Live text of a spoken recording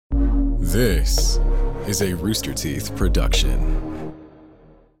This is a Rooster Teeth production.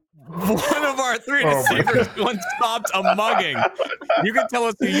 One of our three deceivers once stopped a mugging. You can tell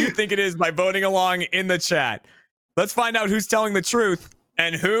us who you think it is by voting along in the chat. Let's find out who's telling the truth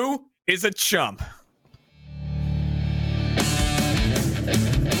and who is a chump.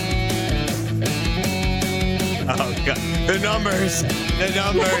 Oh, God. The numbers.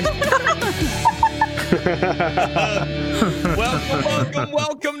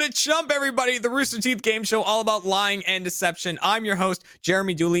 Welcome to Chump, everybody. The Rooster Teeth game show all about lying and deception. I'm your host,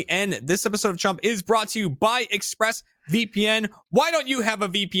 Jeremy Dooley, and this episode of Chump is brought to you by ExpressVPN. Why don't you have a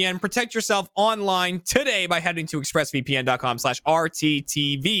VPN? Protect yourself online today by heading to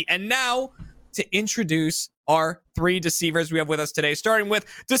expressvpn.com/RTTV. And now to introduce our three deceivers we have with us today, starting with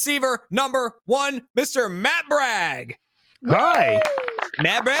deceiver number one, Mr. Matt Bragg. Hi.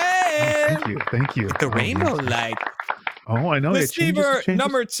 Matt Bragg. Thank you. The rainbow light. Oh, I know. Deceiver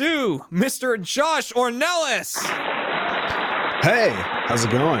number two, Mr. Josh Ornelas. Hey, how's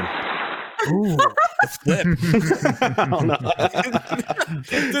it going? Ooh, the flip. Oh, no.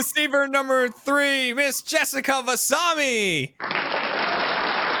 Deceiver number three, Miss Jessica Vasami.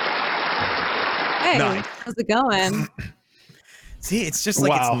 Hey, Nice. how's it going? See, it's just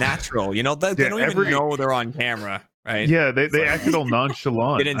like Wow. it's natural. You know, they don't even know they're on camera, right? Yeah, they acted all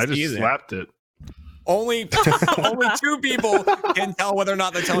nonchalant. They didn't I see just that. slapped it. Only two people can tell whether or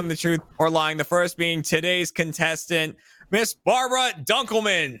not they're telling the truth or lying. The first being today's contestant, Miss Barbara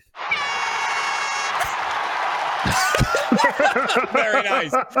Dunkelman. Very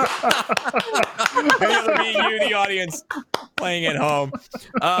nice. The other being you, the audience, playing at home.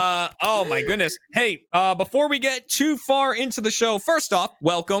 Oh my goodness. Hey, before we get too far into the show, first off,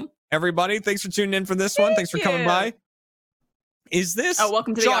 welcome everybody. Thanks for tuning in for this one. Thanks for coming by. Is this? Oh,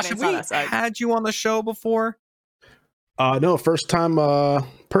 welcome to the Josh, audience have on we that side. had you on the show before? No, first time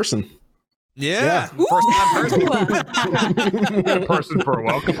person. Yeah. First time person. Got a person for a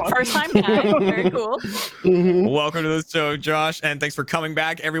welcome. First time guy. Very cool. Mhm. Welcome to the show, Josh, and thanks for coming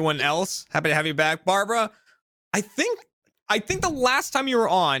back. Everyone else, happy to have you back. Barbara, I think the last time you were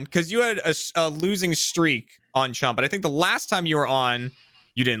on, because you had a losing streak on Chump, but I think the last time you were on,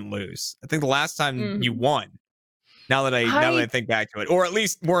 you didn't lose. I think the last time you won. Now that I think back to it, or at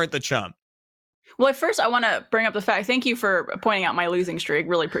least weren't the Chump. Well, at first, I want to bring up the fact. Thank you for pointing out my losing streak.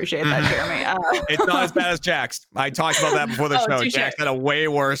 Really appreciate that, Jeremy. It's not as bad as Jack's. I talked about that before the show. touche. Jax had a way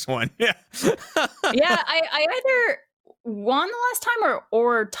worse one. Yeah. Yeah, I either won the last time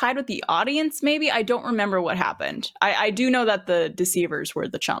or tied with the audience. Maybe I don't remember what happened. I do know that the deceivers were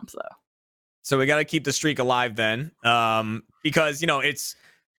the chumps, though. So we got to keep the streak alive then, because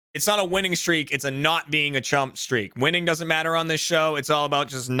it's not a winning streak. It's a not being a chump streak. Winning doesn't matter on this show. It's all about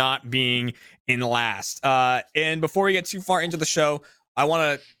just not being in last. And before we get too far into the show, I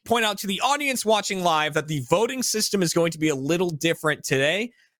want to point out to the audience watching live that the voting system is going to be a little different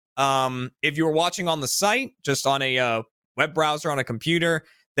today. If you were watching on the site, just on a web browser on a computer,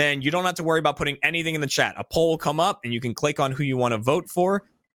 then you don't have to worry about putting anything in the chat. A poll will come up and you can click on who you want to vote for.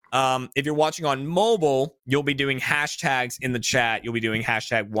 If you're watching on mobile, you'll be doing hashtags in the chat. You'll be doing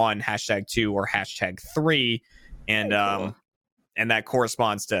 #1, #2, or #3, and that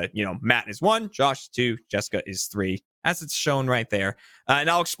corresponds to Matt is 1, Josh 2, Jessica is 3, as it's shown right there. And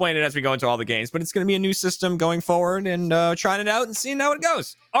I'll explain it as we go into all the games. But it's going to be a new system going forward, and trying it out and seeing how it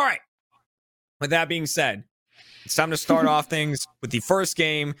goes. All right. With that being said, it's time to start off things with the first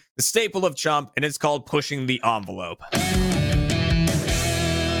game, the staple of Chump, and it's called Pushing the Envelope.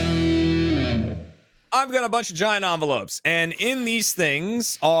 I've got a bunch of giant envelopes, and in these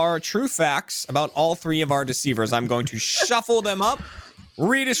things are true facts about all three of our deceivers. I'm going to shuffle them up,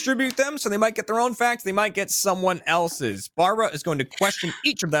 redistribute them, so they might get their own facts, they might get someone else's. Barbara is going to question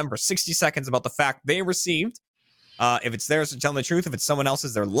each of them for 60 seconds about the fact they received. If it's theirs, they're telling the truth. If it's someone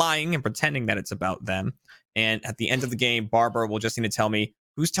else's, they're lying and pretending that it's about them. And at the end of the game, Barbara will just need to tell me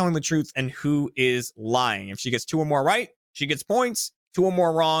who's telling the truth and who is lying. If she gets 2 or more right, she gets points. 2 or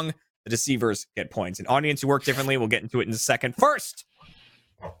more wrong, the deceivers get points. An audience who work differently, we'll get into it in a second. First,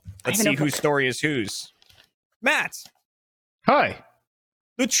 let's see whose story is whose. Matt. Hi.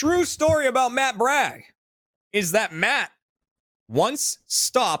 The true story about Matt Bragg is that Matt once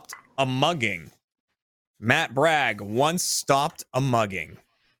stopped a mugging. Matt Bragg once stopped a mugging.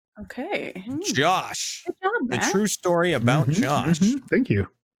 Okay. Josh. Good job, The Matt. true story about Josh Thank you.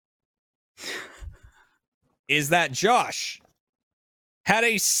 is that Josh had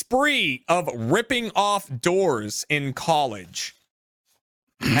a spree of ripping off doors in college.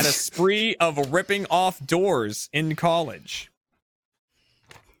 Had a spree of ripping off doors in college.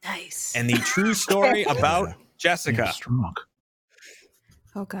 Nice. And the true story about Jessica Strong.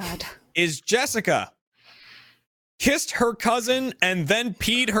 Oh, God. Is Jessica kissed her cousin and then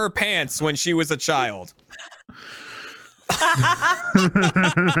peed her pants when she was a child?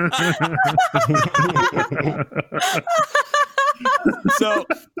 So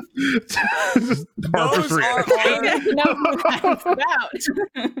Barbara's those are reaction. our, know who that's about.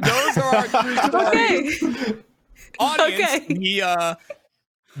 those are our true stories. Okay. Audience, Okay.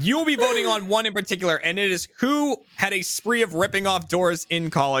 you will be voting on one in particular, and it is who had a spree of ripping off doors in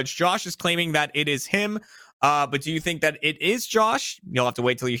college. Josh is claiming that it is him. But do you think that it is Josh? You'll have to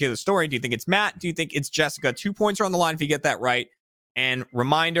wait till you hear the story. Do you think it's Matt? Do you think it's Jessica? 2 points are on the line if you get that right. And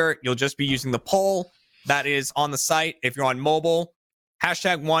reminder, you'll just be using the poll that is on the site. If you're on mobile,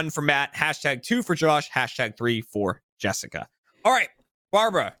 #1 for Matt, #2 for Josh, #3 for Jessica. All right,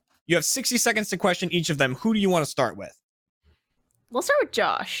 Barbara, you have 60 seconds to question each of them. Who do you want to start with? We'll start with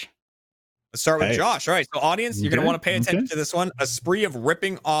Josh. Let's start with Hey. Josh. All right, so audience, you're going to Okay, want to pay attention okay. to this one. A spree of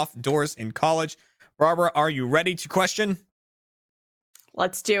ripping off doors in college. Barbara, are you ready to question?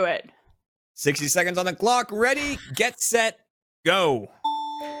 Let's do it. 60 seconds on the clock. Ready, get set, go.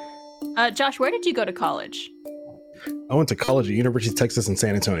 Josh, where did you go to college? I went to college at University of Texas in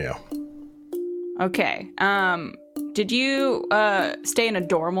San Antonio. Okay. Did you stay in a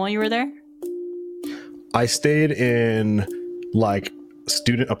dorm while you were there? I stayed in like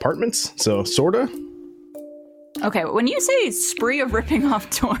student apartments, so sorta. Okay, when you say spree of ripping off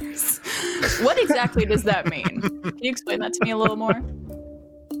doors, what exactly does that mean? Can you explain that to me a little more?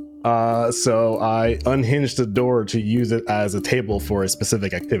 So I unhinged the door to use it as a table for a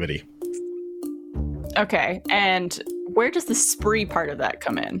specific activity. Okay, and where does the spree part of that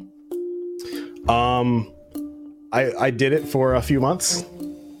come in? I did it for a few months.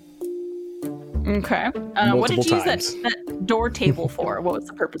 Okay. What did you use times. that door table for? What was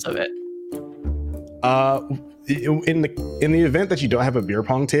the purpose of it? In the event that you don't have a beer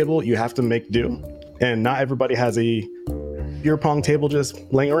pong table, you have to make do, and not everybody has a beer pong table just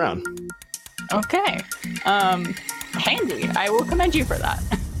laying around. Okay. Handy. I will commend you for that.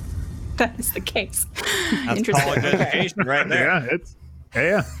 That is the case. That's Interesting. college education right there.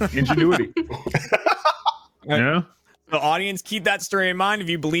 Yeah, ingenuity. Yeah. The audience, keep that story in mind. If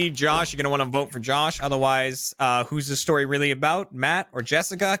you believe Josh, you're going to want to vote for Josh. Otherwise, who's the story really about? Matt or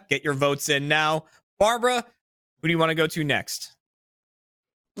Jessica? Get your votes in now. Barbara, who do you want to go to next?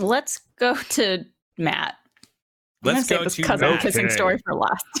 Let's go to Matt. Let's I'm go gonna save to this cousin Matt. kissing Okay. story for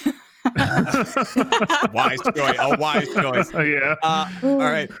last. Wise choice. A wise choice. Yeah. All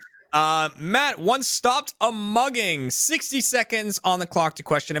right. Matt once stopped a mugging. 60 seconds on the clock to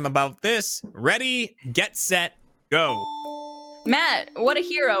question him about this. Ready, get set, go. Matt, what a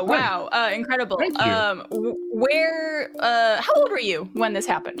hero! Wow, incredible. Thank you. How old were you when this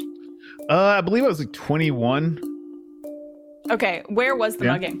happened? I believe I was like 21. Okay, where was the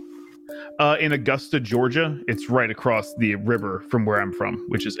Yeah. mugging? In Augusta, Georgia. It's right across the river from where I'm from,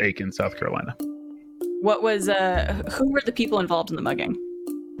 which is Aiken, South Carolina. What was who were the people involved in the mugging?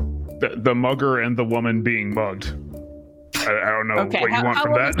 The mugger and the woman being mugged. I don't know Okay, what you want how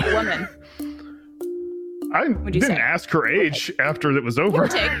from old that. was the woman? I What'd you didn't say? ask her age after it was Give over. or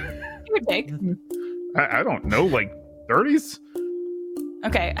take. Give or take. I don't know, like 30s?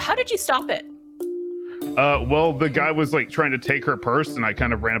 Okay, how did you stop it? Well, the guy was like trying to take her purse, and I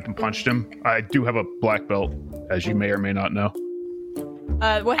kind of ran up and punched him. I do have a black belt, as you may or may not know.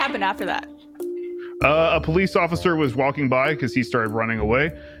 What happened after that? A police officer was walking by because he started running away,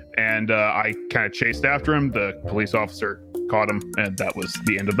 and I kind of chased after him. The police officer caught him, and that was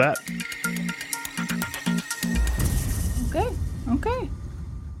the end of that. Okay, okay.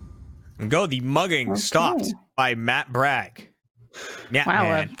 Go. The mugging Okay. stopped by Matt Bragg. Yeah, Wow,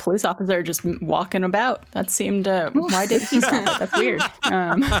 man. a police officer just walking about. That seemed. Why did he stop it? That's weird.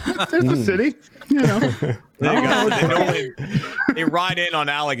 It's a city, you know. There you go. They ride in on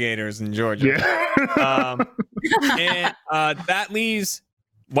alligators in Georgia. Yeah. And that leaves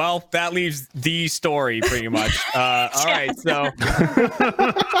the story pretty much. All right, so Jessica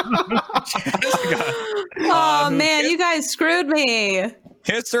Oh, man, you guys screwed me.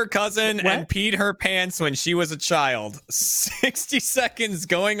 kissed her cousin and peed her pants when she was a child. 60 seconds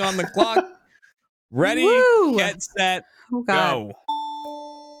going on the clock. Ready, Woo. get set, Oh, God. go.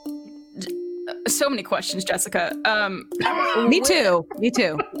 So many questions, Jessica. Me too. Me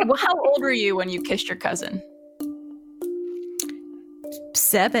too. Well, how old were you when you kissed your cousin?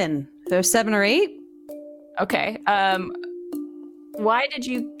 7. There's 7 or 8. Okay. Why did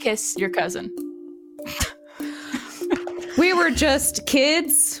you kiss your cousin? We were just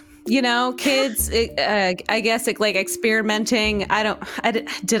kids, kids. I guess like experimenting.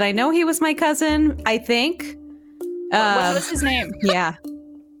 Did I know he was my cousin? I think. What was his name? Yeah.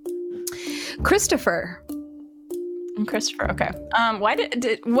 Christopher. And Christopher. Okay. Why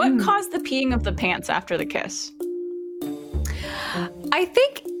what caused the peeing of the pants after the kiss? I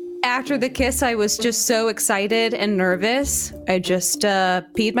think after the kiss, I was just so excited and nervous. I just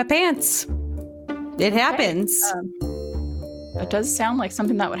peed my pants. It happens. That does sound like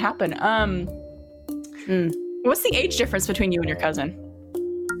something that would happen. What's the age difference between you and your cousin?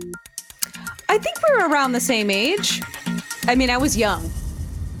 I think we were around the same age. I mean, I was young.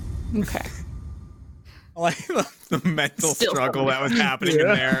 Okay. I like the mental Still struggle that was happening in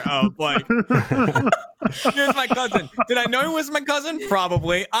there of like, here's my cousin. Did I know he was my cousin?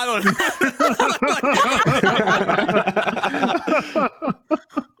 Probably. I don't know.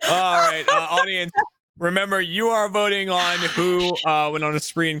 All right, audience. Remember, you are voting on who went on a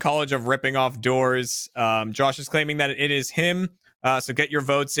spree in college of ripping off doors. Josh is claiming that it is him. So get your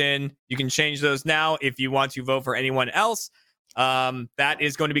votes in. You can change those now if you want to vote for anyone else. That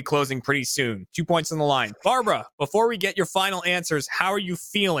is going to be closing pretty soon. 2 points on the line. Barbara, before we get your final answers, how are you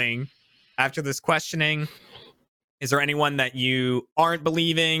feeling after this questioning? Is there anyone that you aren't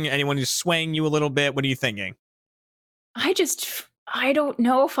believing? Anyone who's swaying you a little bit? What are you thinking? I don't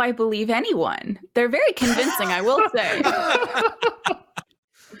know if I believe anyone. They're very convincing, I will say.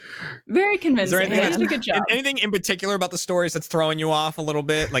 Very convincing. Is there Did a good job. anything in particular about the stories that's throwing you off a little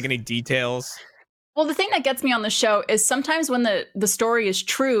bit? Like any details? Well, the thing that gets me on the show is sometimes when the story is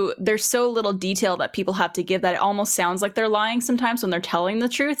true, there's so little detail that people have to give that it almost sounds like they're lying sometimes when they're telling the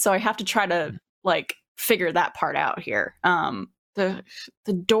truth. So I have to try to like figure that part out here. The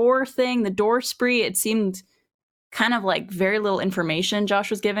door thing, the door spree, it seemed kind of like very little information Josh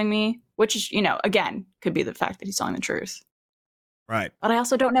was giving me, which is, again, could be the fact that he's telling the truth. Right. But I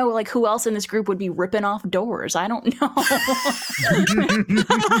also don't know like who else in this group would be ripping off doors. I don't know.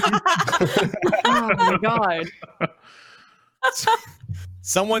 Oh my God.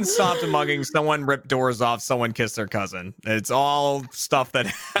 Someone stopped a mugging, someone ripped doors off, someone kissed their cousin. It's all stuff that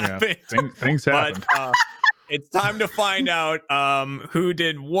happened. Yeah, things happen. But it's time to find out who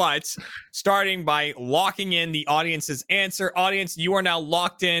did what, starting by locking in the audience's answer. Audience, you are now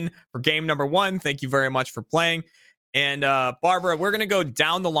locked in for game number 1. Thank you very much for playing. And Barbara, we're going to go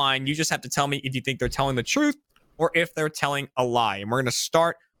down the line. You just have to tell me if you think they're telling the truth or if they're telling a lie. And we're going to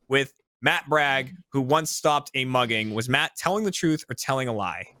start with Matt Bragg, who once stopped a mugging. Was Matt telling the truth or telling a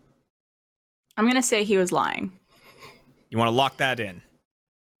lie? I'm going to say he was lying. You want to lock that in?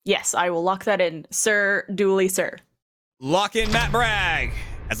 Yes, I will lock that in. Sir, duly, sir. Lock in Matt Bragg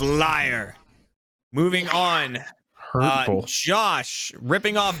as a liar. Moving on. Hurtful. Josh,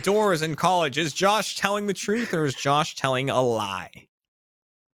 ripping off doors in college. Is Josh telling the truth or is Josh telling a lie?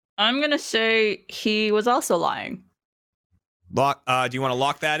 I'm going to say he was also lying. Do you want to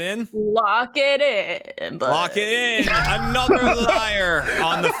lock that in? Lock it in. But... Lock it in. Another liar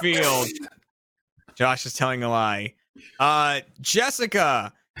on the field. Josh is telling a lie.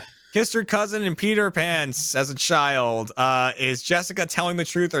 Jessica kissed her cousin in Peter Pants as a child. Is Jessica telling the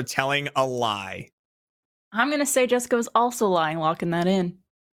truth or telling a lie? I'm going to say Jessica was also lying, locking that in.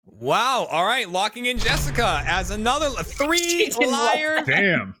 Wow. All right. Locking in Jessica as another 3 liars.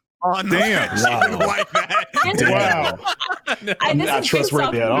 Damn. On the Damn. wow. Like that. Wow. I'm not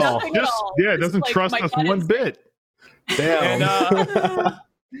trustworthy at all. It doesn't trust us one bit. Damn. And,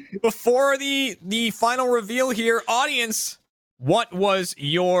 before the final reveal here, audience, what was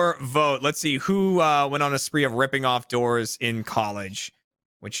your vote? Let's see who went on a spree of ripping off doors in college,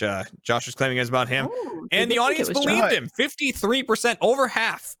 which Josh was claiming is about him. Ooh, and the audience believed him. 53%, over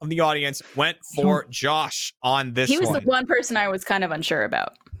half of the audience went for Josh on this one. He was the one person I was kind of unsure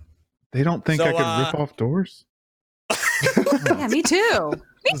about. They don't think So, I could rip off doors? Yeah, me too.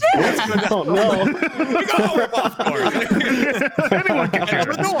 Me too. Oh no. We go rip off doors. Anyone can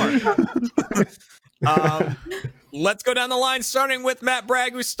Another door. Let's go down the line, starting with Matt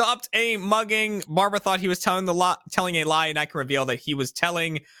Bragg, who stopped a mugging. Barbara thought he was telling a lie, and I can reveal that he was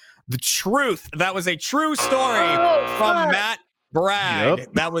telling the truth. That was a true story from Matt Bragg.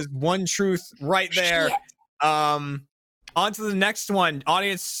 Yep. That was one truth right there. On to the next one.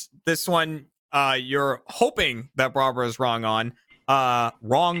 Audience, this one, you're hoping that Barbara is wrong on.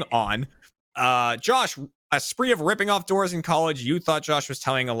 Josh, a spree of ripping off doors in college. You thought Josh was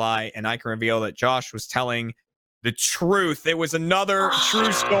telling a lie, and I can reveal that Josh was telling the truth. It was another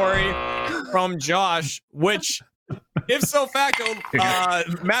true story from Josh, which, if so facto,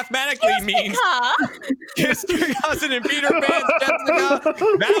 mathematically means kissed your cousin in Peter Pan, Jessica.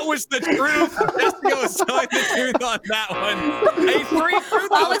 That was the truth. Jessica was telling the truth on that one. A 3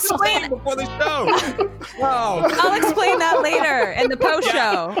 truth. I'll explain before the show. Oh, I'll explain that later in the post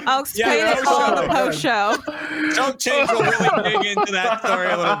show. I'll explain Yeah, it all in the post post show. don't change. We'll really dig into that story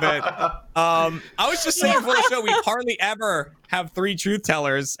a little bit. I was just saying before the show, we hardly ever have 3 truth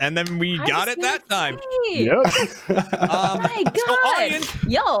tellers, and then we got it that time. Yep. My So God. audience,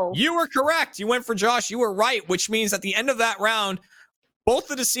 Yo. you were correct. You went for Josh. You were right, which means at the end of that round, both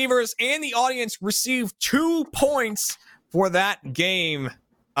the deceivers and the audience received 2 points for that game.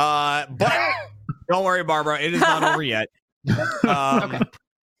 But don't worry, Barbara, it is not over yet. Okay.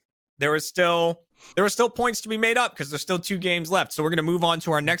 There were still points to be made up because there's still 2 games left. So we're gonna move on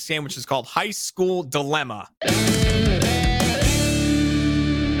to our next game, which is called High School Dilemma.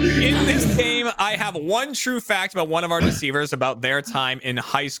 In this game, I have 1 true fact about one of our deceivers about their time in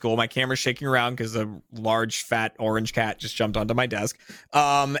high school. My camera's shaking around because a large, fat, orange cat just jumped onto my desk.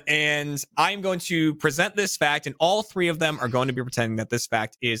 And I'm going to present this fact, and all 3 of them are going to be pretending that this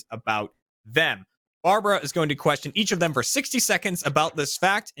fact is about them. Barbara is going to question each of them for 60 seconds about this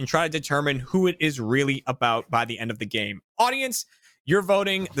fact and try to determine who it is really about by the end of the game. Audience, you're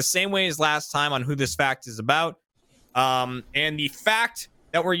voting the same way as last time on who this fact is about. And the fact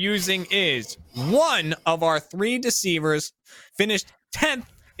that we're using is one of our 3 deceivers finished 10th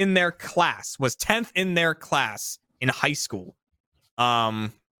in their class, was 10th in their class in high school.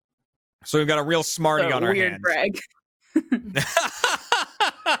 So we've got a real smarty on our weird hands. brag.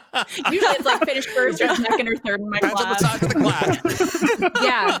 Usually it's like finish first or second or third in my Depends on the class. size of the class.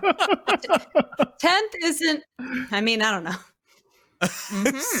 Yeah. 10th isn't, I mean, I don't know.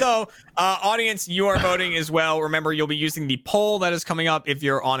 So, audience, you are voting as well. Remember, you'll be using the poll that is coming up if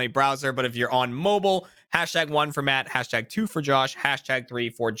you're on a browser, but if you're on mobile, #1 for Matt, #2 for Josh,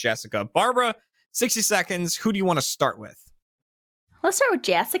 #3 for Jessica. Barbara, 60 seconds. Who do you want to start with? Let's start with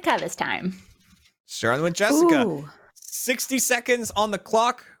Jessica this time. Starting with Jessica. Ooh. 60 seconds on the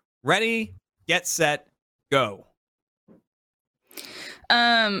clock. Ready, get set, go.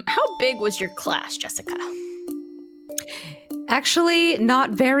 How big was your class, Jessica? Actually,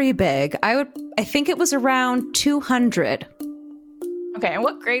 not very big. I think it was around 200. Okay, and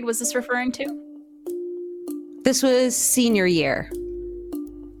what grade was this referring to? This was senior year.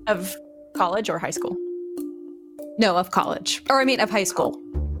 Of college or high school? No, of college. Or I mean, of high school.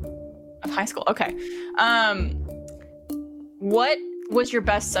 Of high school, okay. What was your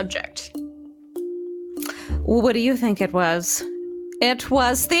best subject? Well, what do you think it was? It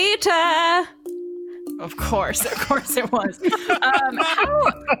was theater. Of course it was. How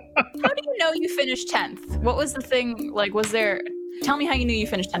do you know you finished 10th? What was the thing, like, tell me how you knew you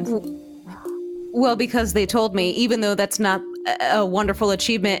finished 10th. Well, because they told me, even though that's not a wonderful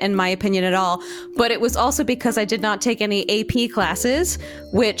achievement in my opinion at all, but it was also because I did not take any AP classes,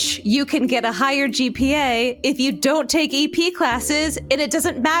 which you can get a higher GPA if you don't take EP classes, and it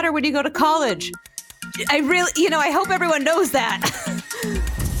doesn't matter when you go to college. I really, I hope everyone knows that.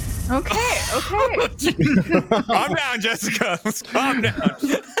 Okay. Calm down, Jessica. Let's calm down.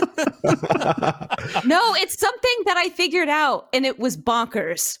 No, it's something that I figured out, and it was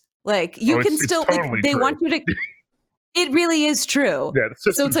bonkers. Like, you can it's still, totally they true. want you to, it really is true. Yeah, the So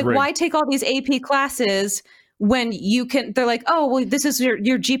it's system's like, rigged. why take all these AP classes when you can, they're like, oh, well, this is your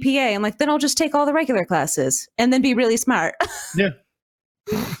GPA. I'm like, then I'll just take all the regular classes and then be really smart. Yeah.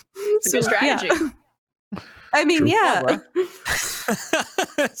 It's a good strategy. Yeah. I mean, yeah. Barbara.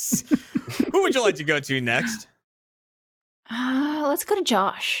 Who would you like to go to next? Let's go to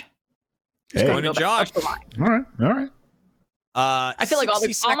Josh. Hey. Going to Go back Josh. up the line. All right. I feel like all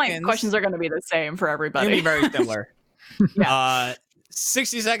 60 my seconds. questions are going to be the same for Gonna everybody. be very similar.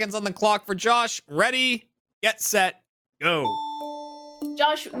 60 seconds on the clock for Josh. Ready, get set, go.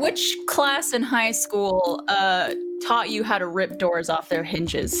 Josh, which class in high school taught you how to rip doors off their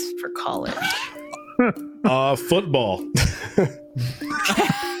hinges for college? Football.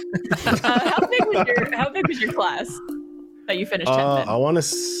 How big was your class that you finished 10th in? I want to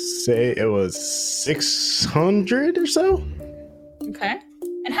say it was 600 or so. Okay.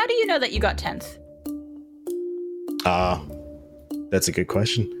 And how do you know that you got 10th? That's a good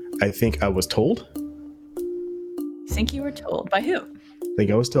question. I think I was told. You think you were told by who? I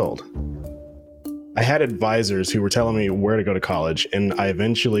think I was told. I had advisors who were telling me where to go to college, and I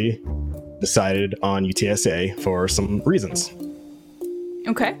eventually decided on UTSA for some reasons.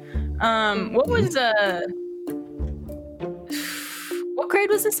 Okay. What was what grade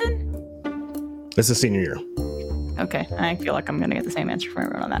was this in? This is senior year. Okay, I feel like I'm gonna get the same answer from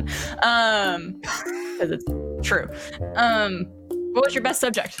everyone on that. Because it's true. What was your best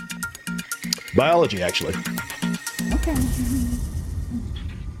subject? Biology, actually. Okay.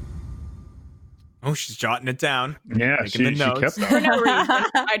 Oh, she's jotting it down. Yeah, Making the she notes. kept that. For no reason.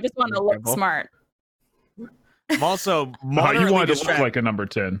 I just want to look Careful. smart. I'm also you moderately wanted to look distracted. like a number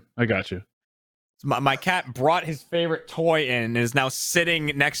 10. I got you. My cat brought his favorite toy in and is now sitting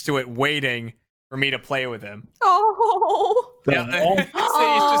next to it waiting for me to play with him. Oh, Yeah. So he's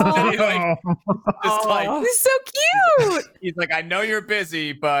just like, he's so cute. he's like, I know you're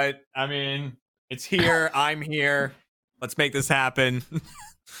busy, but I mean, it's here. I'm here. Let's make this happen.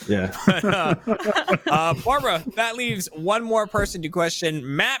 Yeah. Barbara, that leaves one more person to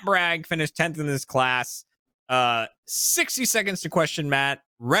question. Matt Bragg finished 10th in this class. 60 seconds to question Matt.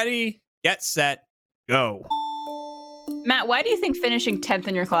 Ready, get set, go. Matt, why do you think finishing 10th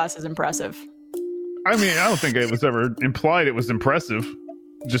in your class is impressive? I mean, I don't think it was ever implied it was impressive.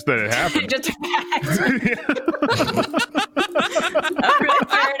 Just that it happened. Just a fact.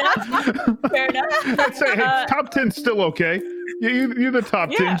 Fair enough. I'd say, hey, top 10's still okay. You're the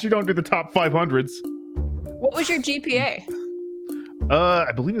top 10s. You don't do the top 500s. What was your GPA?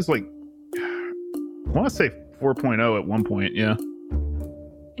 I believe it's like, I want to say 4.0 at one point. Yeah.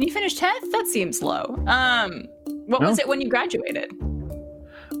 And you finished 10th? That seems low. What was it when you graduated?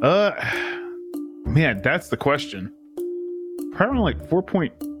 Man, that's the question. Probably like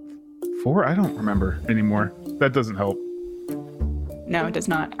 4.4. I don't remember anymore. That doesn't help. No, it does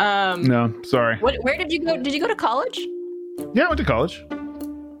not. No, sorry. Where did you go? Did you go to college? Yeah, I went to college.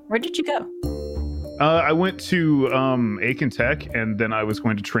 Where did you go? I went to Aiken Tech, and then I was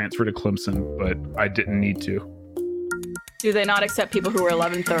going to transfer to Clemson, but I didn't need to. Do they not accept people who were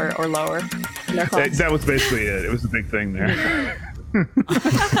 11th or lower in their class? That was basically it. It was a big thing there. You're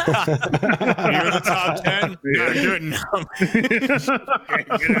the top 10? Yeah. Good enough. Get out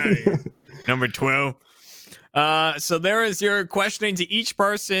of here. Number 12. So there is your questioning to each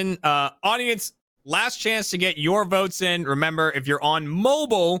person. Audience, last chance to get your votes in. Remember, if you're on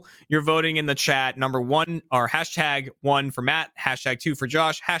mobile, you're voting in the chat. Number 1 or #1 for Matt, #2 for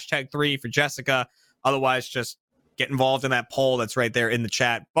Josh, #3 for Jessica. Otherwise, just get involved in that poll that's right there in the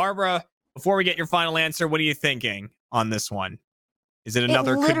chat. Barbara, before we get your final answer, what are you thinking on this one? Is it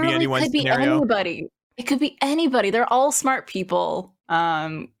another could be anyone could be scenario? anybody. It could be anybody. They're all smart people,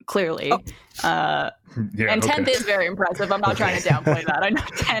 clearly. Yeah, And 10th is very impressive. I'm not trying to downplay that. I know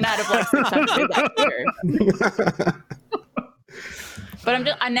 10 out of like 600 is accurate. But I'm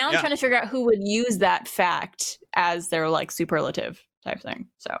trying to figure out who would use that fact as their like superlative type thing.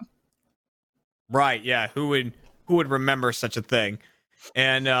 So Right, yeah. Who would remember such a thing?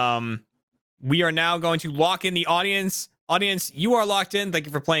 And we are now going to lock in the audience. Audience, you are locked in. Thank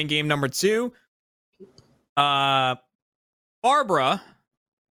you for playing game number 2. Barbara,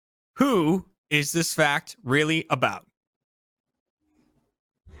 who is this fact really about?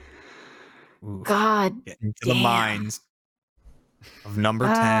 Ooh, God, get into the damn. minds of number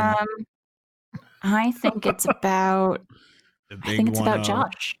 10. I think it's about. The I think it's big about 1-0.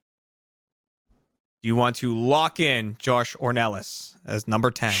 Josh. Do you want to lock in Josh Ornelas as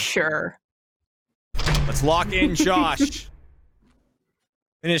number 10? Sure. Let's lock in Josh.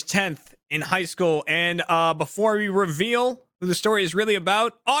 Finished 10th in high school. And before we reveal who the story is really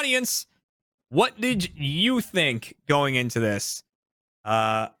about, audience, what did you think going into this?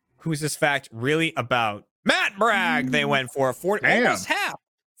 Who's this fact really about? Matt Bragg, they went for 40, Damn. almost half.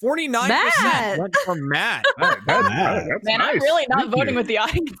 49% Matt. went for Matt. That's Man, nice. I'm really not Thank voting you. with the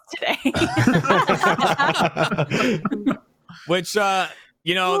audience today. Which,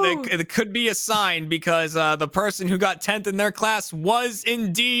 it could be a sign because the person who got 10th in their class was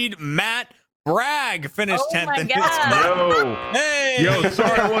indeed Matt Bragg. Finished Oh 10th my in his God. class. Yo, Hey! yo,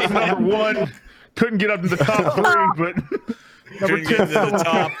 sorry I wasn't number 1. Couldn't get up to the top 3, but number Couldn't get to the 10.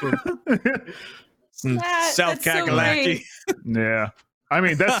 top of some Matt, South that's so Kakalaki. Yeah. I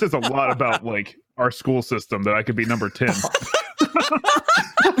mean, that says a lot about like our school system that I could be number 10.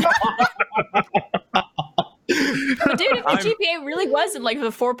 But dude, if the GPA really wasn't like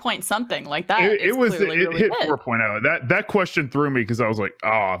the 4 point something like that, It it's was clearly it really hit good. 4.0. That question threw me because I was like,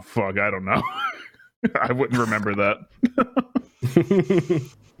 oh fuck, I don't know. I wouldn't remember that.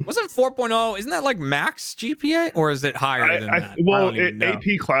 Wasn't 4.0? Isn't that like max GPA or is it higher than that? I Well, don't even know.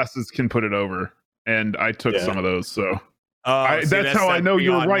 AP classes can put it over, and I took Yeah. some of those, so Oh, see, that's how I know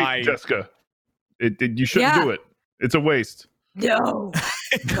you're beyond right, my- Jessica. You shouldn't Yeah. do it. It's a waste. No.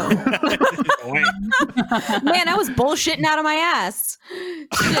 Wait. Man, I was bullshitting out of my ass.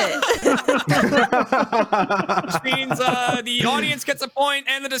 Shit. Which means the audience gets a point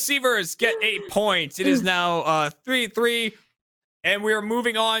and the deceivers get a point. It is now 3-3, and we are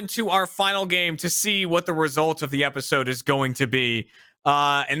moving on to our final game to see what the result of the episode is going to be.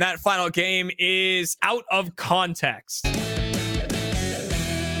 And that final game is Out of Context.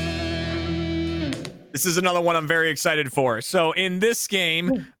 This is another one I'm very excited for. So in this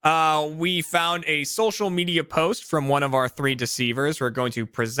game, we found a social media post from one of our 3 deceivers. We're going to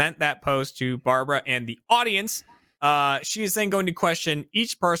present that post to Barbara and the audience. She is then going to question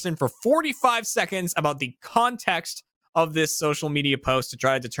each person for 45 seconds about the context of this social media post to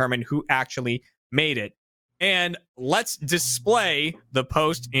try to determine who actually made it. And let's display the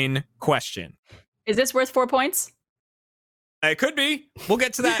post in question. Is this worth 4 points? It could be. We'll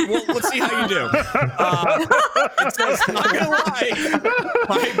get to that. Let's see how you do. It says, not gonna lie,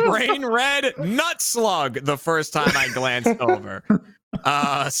 my brain read nut slug the first time I glanced over.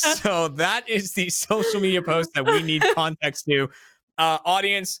 So that is the social media post that we need context to.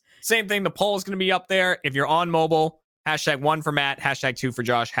 Audience, same thing. The poll is going to be up there. If you're on mobile, #1 for Matt, #2 for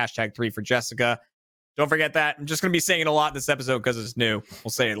Josh, #3 for Jessica. Don't forget that. I'm just going to be saying it a lot this episode because it's new. We'll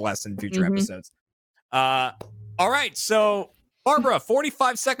say it less in future episodes. All right, so Barbara,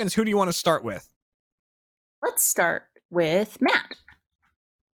 45 seconds. Who do you want to start with? Let's start with Matt.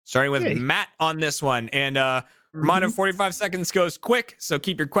 Starting with Matt on this one. And reminder, 45 seconds goes quick, so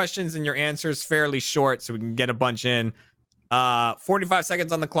keep your questions and your answers fairly short so we can get a bunch in. 45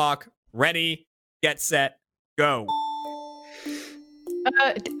 seconds on the clock. Ready, get set, go.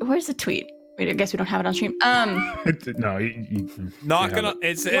 Where's the tweet? Wait, I guess we don't have it on stream. No, Not gonna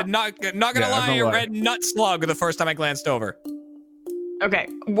lie, I read nut slug the first time I glanced over. Okay.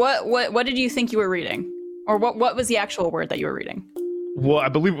 What did you think you were reading? Or what was the actual word that you were reading? well, I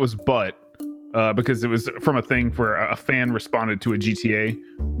believe it was butt. Because it was from a thing where a fan responded to a GTA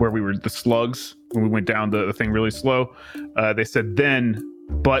where we were the slugs when we went down the thing really slow. They said then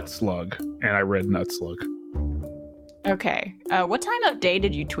butt slug, and I read nut slug. Okay. What time of day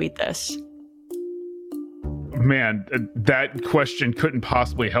did you tweet this? Man, that question couldn't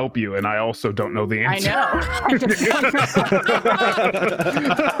possibly help you, and I also don't know the answer. I know.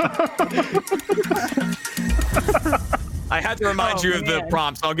 I had to remind you of the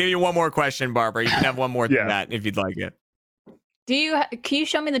prompts. I'll give you one more question, Barbara. You can have one more than that if you'd like it. Can you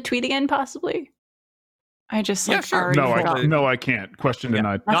show me the tweet again, possibly? I just sure. No, I can't. Question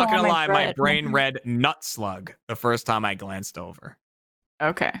denied. Not gonna lie, my brain read nut slug the first time I glanced over.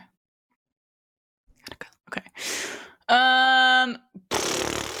 Okay. Okay. How's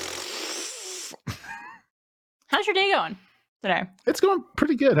your day going today? It's going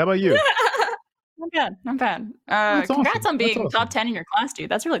pretty good. How about you? Not bad. Congrats on being top 10 in your class, dude.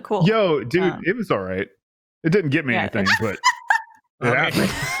 That's really cool. Yo, dude, it was all right. It didn't get me anything, but it happened.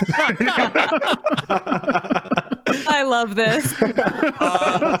 I love this.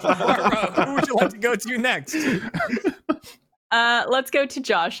 Barbara, who would you like to go to next? Let's go to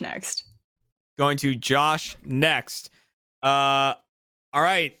Josh next. Going to Josh next. All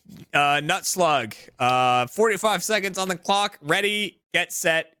right. Nut slug. 45 seconds on the clock. Ready, get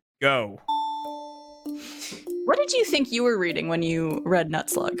set, go. What did you think you were reading when you read nut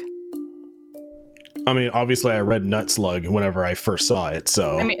slug? I mean, obviously, I read nut slug whenever I first saw it,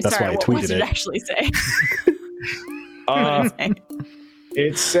 so that's why I tweeted what did it actually say?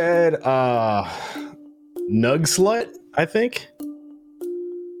 It said nug slut, I think.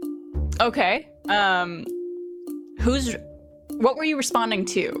 Okay. What were you responding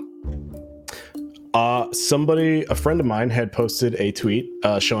to? A friend of mine had posted a tweet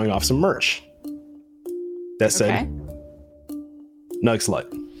showing off some merch that said nug slut.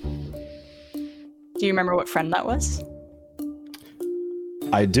 Do you remember what friend that was?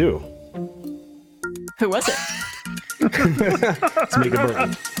 I do. Who was it? Let's make it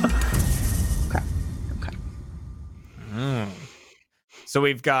burn. Okay. So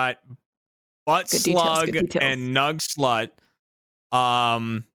we've got butt slug and nug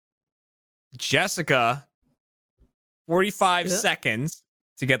slut. Jessica, 45 seconds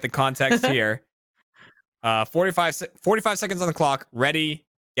to get the context here. 45 seconds on the clock. Ready,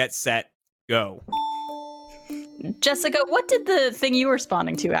 get set, go. Jessica, what did the thing you were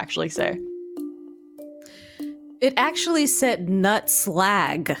responding to actually say? It actually said nut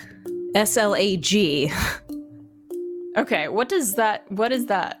slag. SLAG. Okay, what is that? What is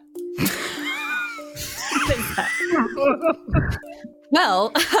that?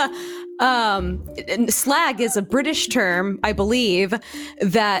 Well, slag is a British term, I believe,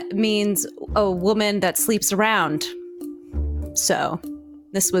 that means a woman that sleeps around. So,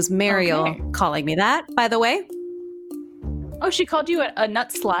 this was Mariel calling me that, by the way. Oh, she called you a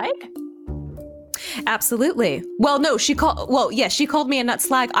nut slag? Absolutely. Well, no, she called me a nut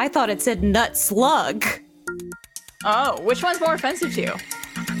slag. I thought it said nut slug. Oh, which one's more offensive to you?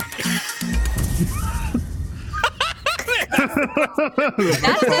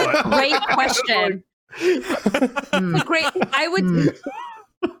 That's a great question. Great.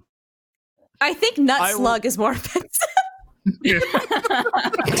 I think nut slug is more offensive. Yeah,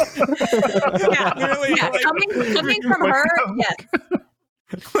 Really, yeah. like, Coming from her, yes.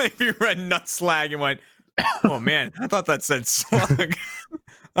 like you read nut slag and went, oh man, I thought that said slug.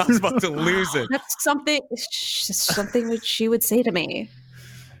 I was about to lose it. That's something that she would say to me.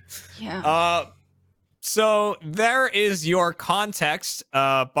 Yeah. So there is your context,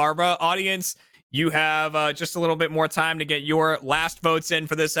 Barbara. Audience, you have just a little bit more time to get your last votes in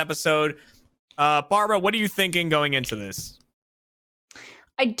for this episode. Barbara, what are you thinking going into this?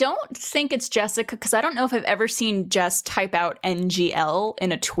 I don't think it's Jessica because I don't know if I've ever seen Jess type out NGL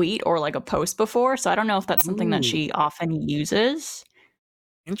in a tweet or like a post before. So I don't know if that's something that she often uses.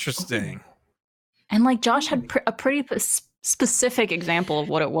 Interesting. And like Josh had a pretty specific example of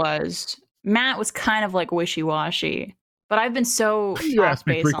what it was. Matt was kind of like wishy-washy, but I've been so You asked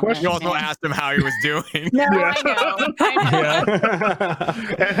me 3 questions. You also asked him how he was doing. No, Yeah. I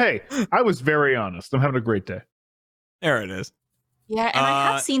know. And hey, I was very honest. I'm having a great day. There it is. Yeah, and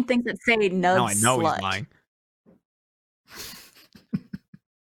I have seen things that say nug Now I know slut. he's lying.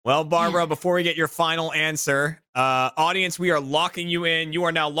 Well, Barbara, before we get your final answer, audience, we are locking you in. You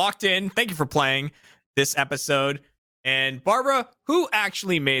are now locked in. Thank you for playing this episode. And Barbara, who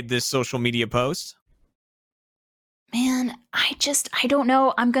actually made this social media post? Man, I don't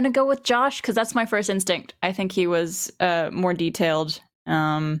know. I'm going to go with Josh because that's my first instinct. I think he was more detailed.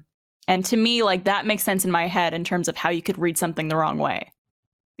 And to me, like that makes sense in my head in terms of how you could read something the wrong way.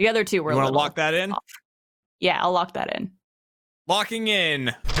 The other two were You want to lock that in? off. Yeah, I'll lock that in. Locking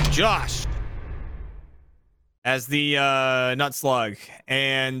in Josh as the nut slug.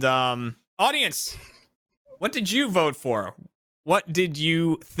 And audience, what did you vote for? What did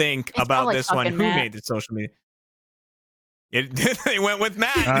you think It's about probably this one? fucking Who Matt. made the social media? They went with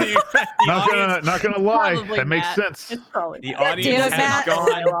Matt. Uh, The audience, Not gonna lie, Probably that makes Matt. sense. It's probably the Matt. audience Damn it, has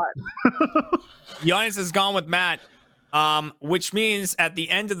Matt. gone. The audience has gone with Matt, which means at the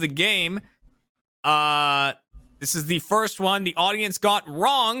end of the game, this is the first one the audience got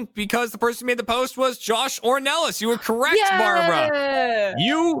wrong because the person who made the post was Josh Ornelas. You were correct, Barbara. Yeah!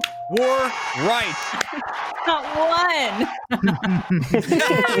 You were right. Not one.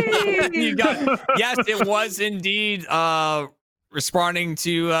 You got, yes, it was indeed responding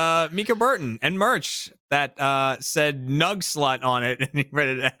to Mika Burton and merch that said nug slut on it, and he read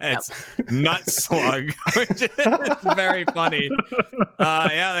it as nut slug, which is very funny.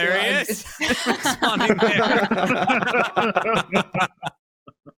 Yeah, there he is. Responding there.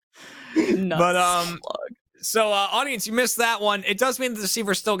 But so audience, you missed that one. It does mean the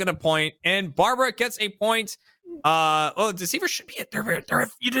deceiver still get a point, and Barbara gets a point. The deceiver should be at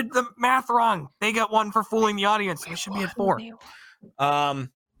you did the math wrong. They got one for fooling the audience. They should be at 4.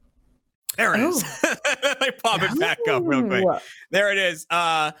 There it is. Let me pop it back up real quick. There it is.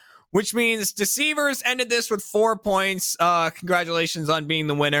 Which means deceivers ended this with 4 points. Congratulations on being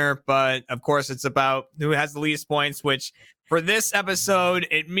the winner, but of course it's about who has the least points, which for this episode,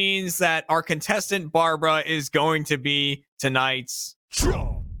 it means that our contestant Barbara is going to be tonight's.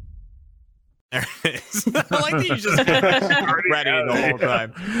 There it is. I like that you just ready the whole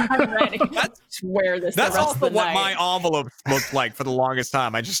time. I'm ready. Swear this. That's the rest also of the what night. my envelope looked like for the longest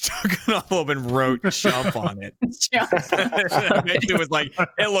time. I just took an envelope and wrote "jump" on it. It was like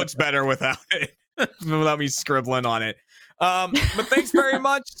it looks better without it, without me scribbling on it. But thanks very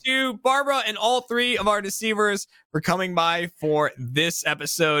much to Barbara and all 3 of our deceivers for coming by for this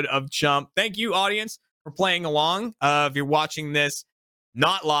episode of Jump. Thank you, audience, for playing along. If you're watching this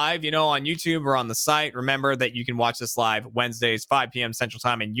not live, on YouTube or on the site, remember that you can watch this live Wednesdays, 5 p.m. Central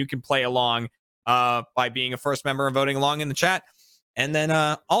Time, and you can play along by being a first member and voting along in the chat. And then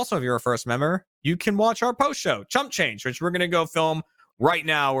also, if you're a first member, you can watch our post show, Chump Change, which we're going to go film right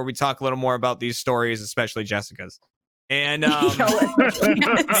now, where we talk a little more about these stories, especially Jessica's. And thanks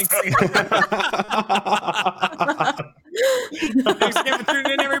again for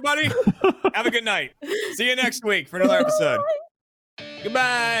tuning in, everybody. Have a good night. See you next week for another episode.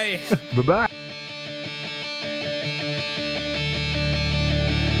 Goodbye. Bye-bye.